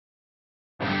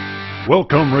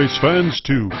Welcome, race fans,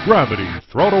 to Gravity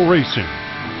Throttle Racing.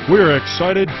 We're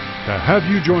excited to have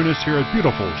you join us here at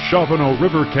beautiful Chavano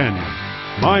River Canyon.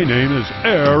 My name is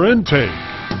Aaron Tate.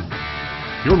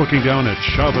 You're looking down at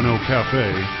Chavano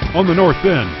Cafe on the north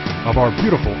end of our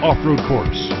beautiful off-road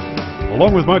course,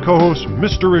 along with my co-host,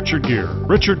 Mr. Richard Gere.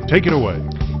 Richard, take it away.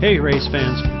 Hey race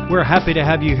fans, we're happy to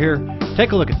have you here.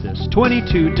 Take a look at this.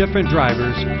 22 different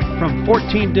drivers from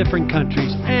 14 different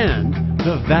countries and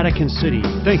the Vatican City.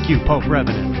 Thank you, Pope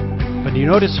Revenant. But you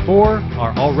notice 4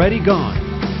 are already gone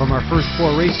from our first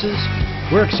 4 races.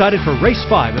 We're excited for race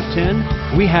 5 of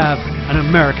 10. We have an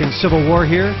American Civil War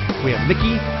here. We have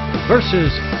Mickey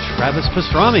versus Travis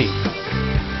Pastrami.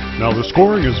 Now the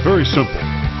scoring is very simple.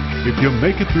 If you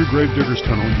make it through Gravedigger's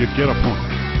Tunnel, you get a point.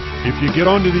 If you get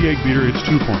onto the egg beater, it's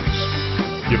 2 points.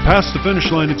 You pass the finish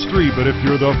line, it's 3, but if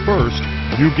you're the first,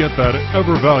 you get that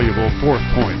ever-valuable 4th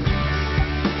point.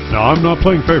 Now, I'm not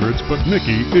playing favorites, but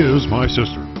Mickey is my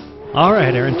sister. All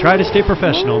right, Aaron, try to stay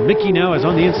professional. Mickey now is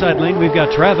on the inside lane. We've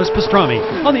got Travis Pastrami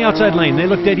on the outside lane. They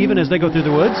look dead even as they go through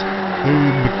the woods. Hey,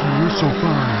 Mickey, you're so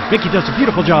fine. Mickey does a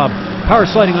beautiful job power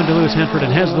sliding onto Lewis Hanford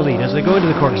and has the lead as they go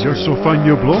into the course. You're so fine,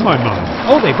 you blow my mind.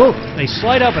 Oh, they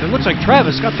slide up, but it looks like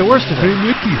Travis got the worst of it. Hey,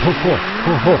 Mickey, ho, ho,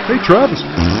 ho, ho. Hey, Travis.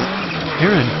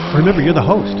 Aaron, remember, you're the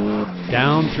host.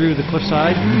 Down through the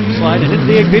cliffside, slide, and into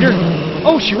the egg beater.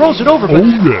 Oh, she rolls it over, but... Oh,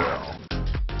 yeah.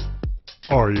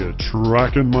 Are you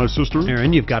tracking my sister?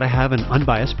 Aaron, you've got to have an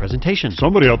unbiased presentation.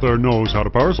 Somebody out there knows how to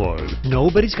power slide.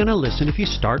 Nobody's going to listen if you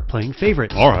start playing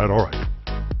favorites. All right.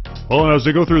 Well, as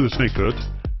they go through the snake pit,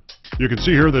 you can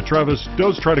see here that Travis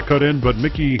does try to cut in, but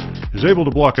Mickey is able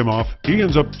to block him off. He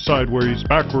ends up sideways,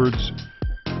 backwards.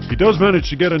 He does manage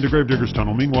to get into Gravedigger's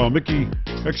Tunnel. Meanwhile, Mickey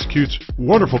executes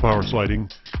wonderful power sliding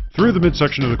through the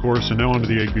midsection of the course and now onto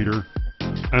the egg beater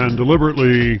and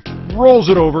deliberately rolls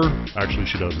it over. Actually,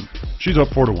 she doesn't. She's up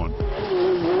 4-1.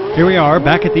 Here we are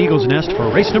back at the Eagle's Nest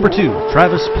for race number 2.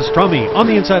 Travis Pastrami on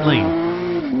the inside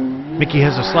lane. Mickey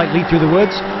has a slight lead through the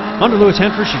woods. Onto Lewis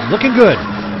Hanford. She's looking good.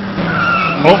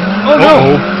 Oh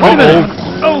no! Wait a minute!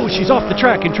 Oh, she's off the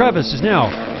track, and Travis is now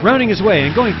rounding his way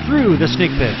and going through the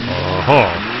snake pit.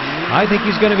 I think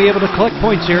he's going to be able to collect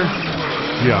points here.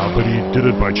 Yeah, but he did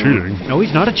it by cheating. No,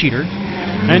 he's not a cheater.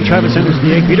 And Travis enters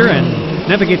the egg beater and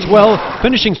navigates well,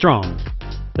 finishing strong.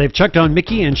 They've checked on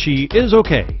Mickey, and she is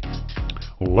okay.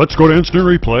 Let's go to instant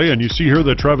replay, and you see here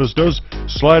that Travis does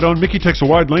slide on. Mickey takes a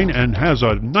wide lane and has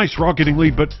a nice rocketing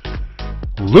lead, but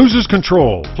loses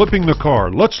control, flipping the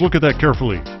car. Let's look at that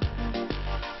carefully.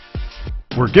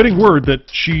 We're getting word that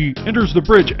she enters the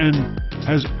bridge and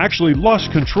has actually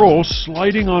lost control,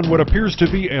 sliding on what appears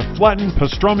to be a flattened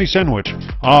pastrami sandwich.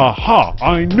 Aha!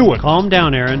 I knew it! Calm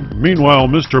down, Aaron. Meanwhile,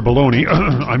 Mr. Baloney,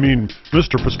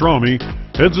 Mr. Pastrami,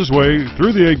 heads his way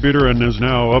through the egg beater and is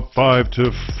now up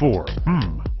 5-4.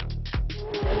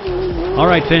 All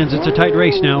right, fans, it's a tight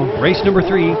race now. Race number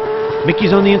 3.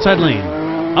 Mickey's on the inside lane.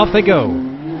 Off they go.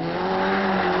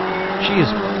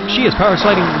 She is power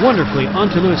sliding wonderfully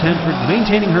onto Lewis Hanford,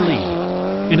 maintaining her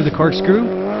lead. Into the corkscrew.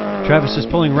 Travis is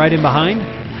pulling right in behind.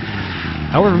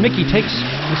 However, Mickey takes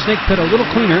the snake pit a little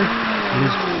cleaner. He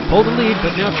has pulled the lead,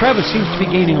 but now Travis seems to be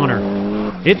gaining on her.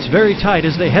 It's very tight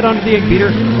as they head onto the egg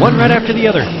beater, one right after the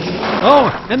other.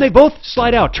 Oh, and they both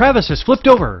slide out. Travis has flipped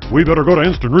over. We better go to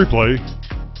instant replay.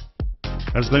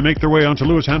 As they make their way onto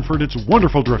Lewis Hanford, it's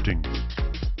wonderful drifting.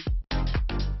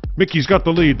 Mickey's got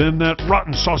the lead, then that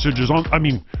rotten sausage is on...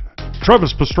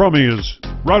 Travis Pastrami is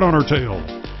right on her tail.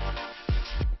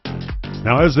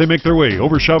 Now as they make their way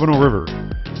over Chavano River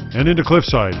and into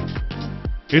Cliffside,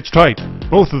 it's tight.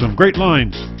 Both of them, great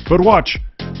lines. But watch.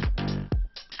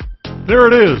 There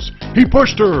it is. He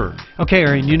pushed her. Okay,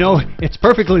 Aaron, you know, it's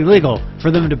perfectly legal for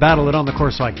them to battle it on the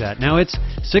course like that. Now it's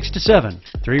 6-7,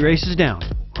 3 races down.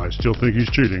 I still think he's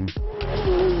cheating.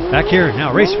 Back here,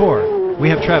 now race 4. We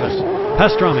have Travis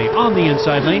Pastrami on the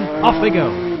inside lane. Off they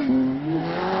go.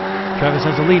 Travis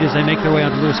has the lead as they make their way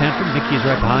onto Lewis Hanford. Mickey is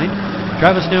right behind.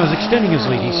 Travis now is extending his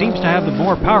lead. He seems to have the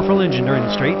more powerful engine during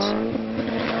the straights.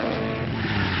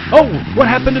 Oh, what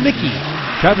happened to Mickey?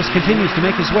 Travis continues to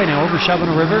make his way now over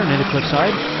Chavano River and into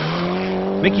Cliffside.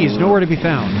 Mickey is nowhere to be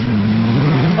found.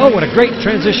 Oh, what a great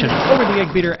transition over the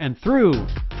egg beater and through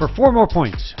for 4 more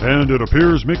points. And it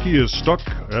appears Mickey is stuck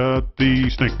at the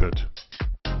snake pit.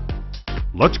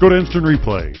 Let's go to instant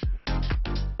replay.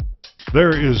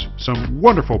 There is some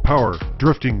wonderful power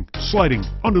drifting, sliding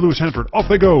onto Lewis Hanford. Off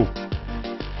they go.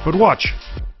 But watch.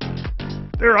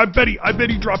 There, I bet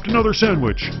he dropped another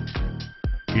sandwich.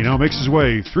 He now makes his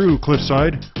way through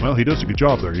Cliffside. Well, he does a good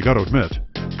job there, you got to admit.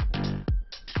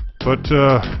 But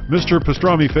Mr.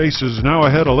 Pastrami Face is now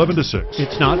ahead 11-6.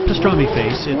 It's not Pastrami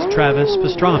Face, it's Travis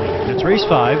Pastrami. It's race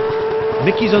 5.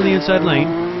 Mickey's on the inside lane.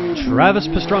 Travis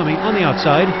Pastrami on the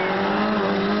outside.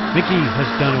 Mickey has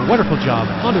done a wonderful job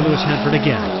onto Lewis Hanford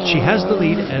again. She has the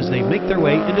lead as they make their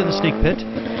way into the snake pit.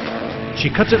 She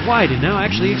cuts it wide and now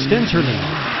actually extends her lead.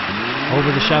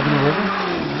 Over the Chavano River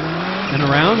and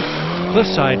around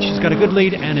cliffside. She's got a good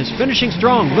lead and is finishing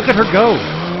strong. Look at her go.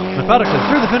 Methodically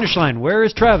through the finish line. Where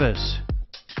is Travis?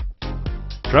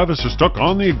 Travis is stuck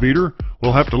on the egg beater.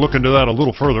 We'll have to look into that a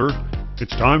little further.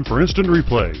 It's time for instant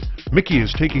replay. Mickey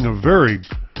is taking a very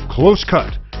close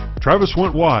cut. Travis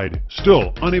went wide,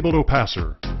 still unable to pass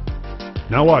her.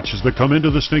 Now watch as they come into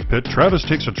the snake pit. Travis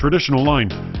takes a traditional line.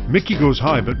 Mickey goes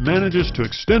high but manages to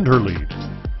extend her lead.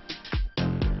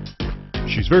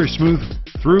 She's very smooth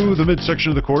through the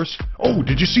midsection of the course. Oh,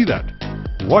 did you see that?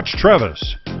 Watch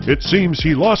Travis. It seems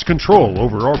he lost control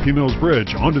over RP Mills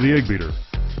Bridge onto the egg beater.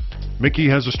 Mickey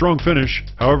has a strong finish.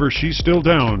 However, she's still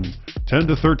down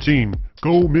 10-13.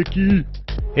 Go, Mickey!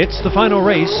 It's the final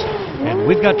race, and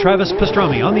we've got Travis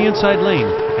Pastrami on the inside lane,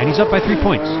 and he's up by 3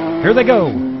 points. Here they go.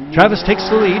 Travis takes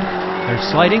the lead. They're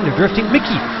sliding, they're drifting.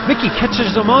 Mickey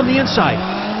catches them on the inside.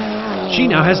 She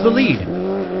now has the lead.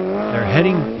 They're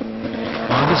heading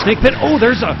on the snake pit. Oh,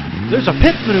 there's a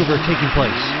pit maneuver taking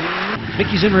place.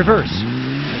 Mickey's in reverse.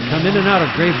 They come in and out of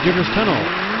Grave Digger's Tunnel.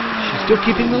 She's still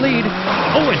keeping the lead.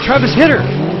 Oh, and Travis hit her.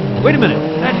 Wait a minute.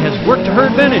 That has worked to her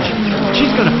advantage.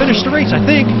 She's going to finish the race, I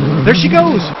think. There she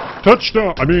goes.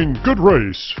 Touchdown! Good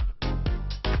race.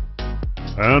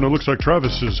 And it looks like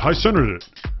Travis has high-centered it.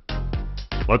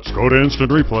 Let's go to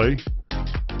instant replay.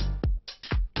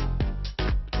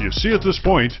 You see at this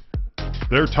point,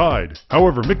 they're tied.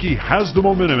 However, Mickey has the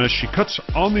momentum as she cuts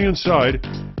on the inside,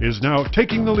 is now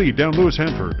taking the lead down Lewis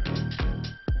Hanford.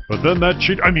 But then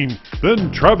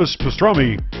then Travis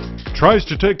Pastrami tries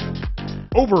to take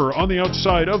over on the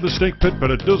outside of the snake pit,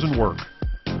 but it doesn't work.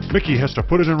 Mickey has to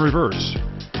put it in reverse.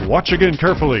 Watch again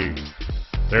carefully.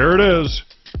 There it is.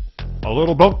 A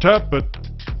little bump tap, but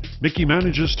Mickey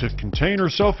manages to contain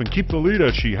herself and keep the lead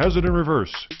as she has it in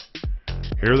reverse.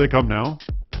 Here they come now.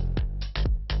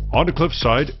 Onto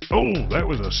cliffside. Oh, that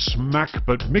was a smack,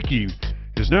 but Mickey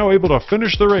is now able to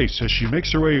finish the race as she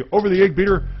makes her way over the egg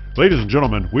beater. Ladies and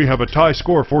gentlemen, we have a tie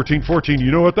score, 14-14.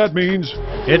 You know what that means?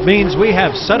 It means we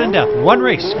have sudden death. One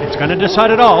race. It's going to decide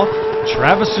it all.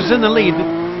 Travis is in the lead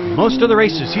most of the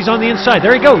races. He's on the inside.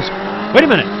 There he goes. Wait a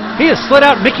minute. He has slid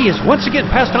out. Mickey is once again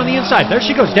passed on the inside. There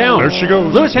she goes down. There she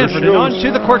goes. Lewis Hanford and on to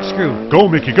the corkscrew. Go,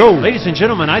 Mickey, go. Ladies and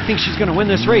gentlemen, I think she's going to win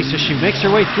this race as she makes her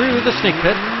way through the snake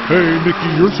pit. Hey, Mickey,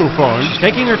 you're so fine. She's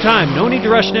taking her time. No need to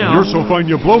rush now. You're so fine,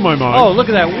 you blow my mind. Oh, look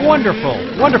at that wonderful,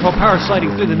 wonderful power sliding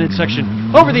through the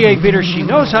midsection. Over the egg beater. She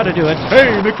knows how to do it.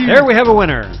 Hey, Mickey. There we have a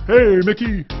winner. Hey,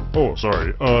 Mickey. Oh,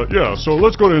 sorry. Yeah, so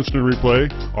let's go to instant replay.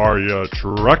 Are you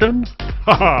tracking?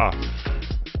 Haha.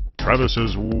 Travis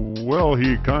is, well,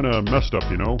 he kind of messed up,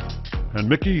 you know. And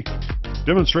Mickey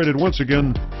demonstrated once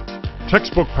again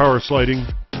textbook power sliding.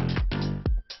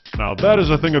 Now that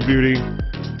is a thing of beauty.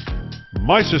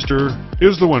 My sister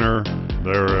is the winner.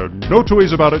 There are no two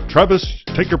ways about it. Travis,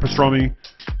 take your pastrami.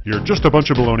 You're just a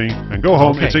bunch of baloney. And go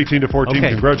home. Okay. It's 18-14.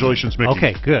 Okay. Congratulations, Mickey.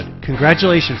 Okay, good.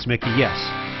 Congratulations, Mickey. Yes.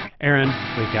 Aaron,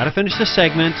 we've got to finish this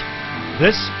segment.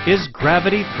 This is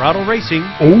Gravity Throttle Racing.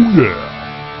 Oh, yeah.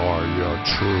 Are you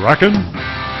tracking?